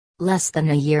Less than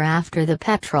a year after the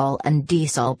petrol and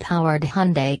diesel-powered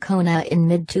Hyundai Kona in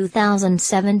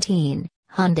mid-2017,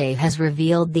 Hyundai has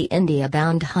revealed the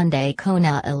India-bound Hyundai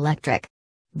Kona Electric.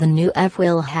 The new EV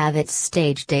will have its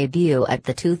stage debut at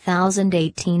the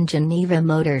 2018 Geneva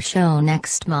Motor Show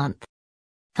next month.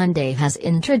 Hyundai has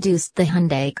introduced the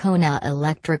Hyundai Kona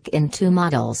Electric in two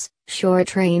models: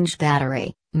 short-range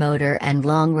battery, motor, and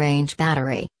long-range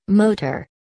battery, motor.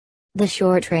 The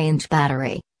short-range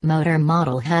battery, motor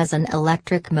model has an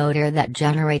electric motor that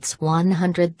generates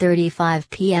 135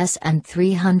 PS and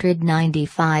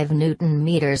 395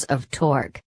 Newton-meters of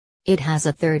torque. It has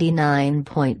a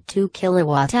 39.2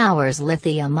 kWh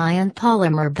lithium-ion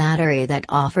polymer battery that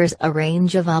offers a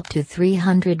range of up to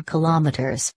 300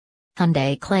 km.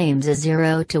 Hyundai claims a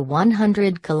 0 to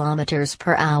 100 km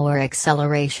per hour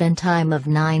acceleration time of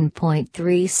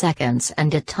 9.3 seconds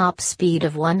and a top speed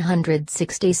of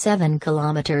 167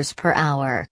 km per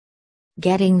hour.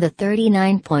 Getting the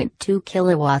 39.2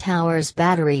 kWh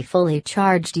battery fully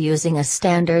charged using a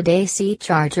standard AC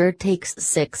charger takes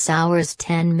 6 hours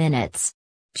 10 minutes.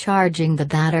 Charging the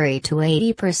battery to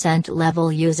 80%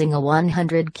 level using a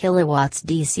 100 kW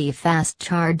DC fast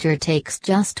charger takes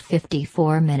just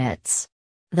 54 minutes.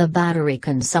 The battery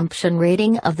consumption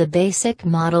rating of the basic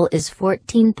model is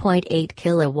 14.8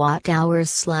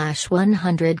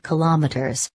 kWh/100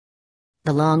 km.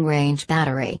 The long-range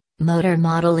battery, motor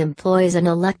model employs an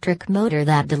electric motor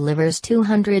that delivers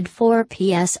 204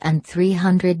 PS and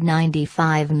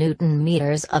 395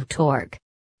 Newton-meters of torque.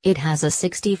 It has a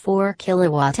 64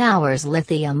 kWh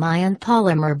lithium-ion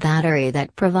polymer battery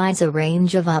that provides a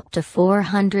range of up to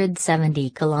 470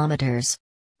 km.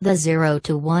 The 0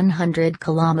 to 100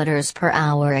 km per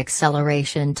hour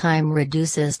acceleration time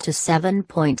reduces to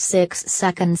 7.6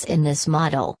 seconds in this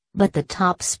model, but the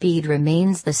top speed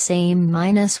remains the same,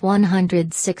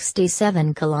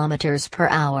 -167 km per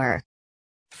hour.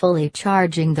 Fully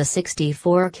charging the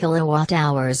 64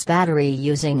 kWh battery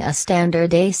using a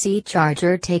standard AC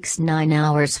charger takes 9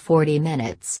 hours 40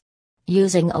 minutes.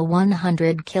 Using a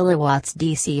 100 kW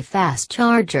DC fast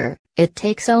charger, it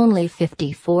takes only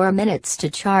 54 minutes to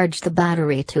charge the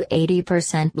battery to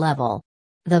 80% level.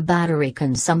 The battery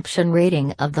consumption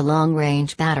rating of the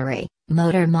long-range battery,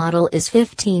 motor model is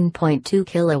 15.2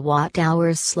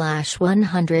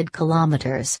 kWh/100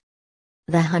 km.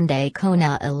 The Hyundai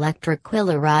Kona Electric will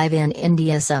arrive in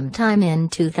India sometime in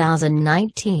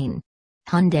 2019.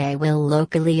 Hyundai will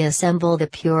locally assemble the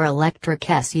pure electric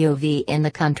SUV in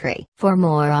the country. For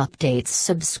more updates,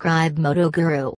 subscribe Moto Guru.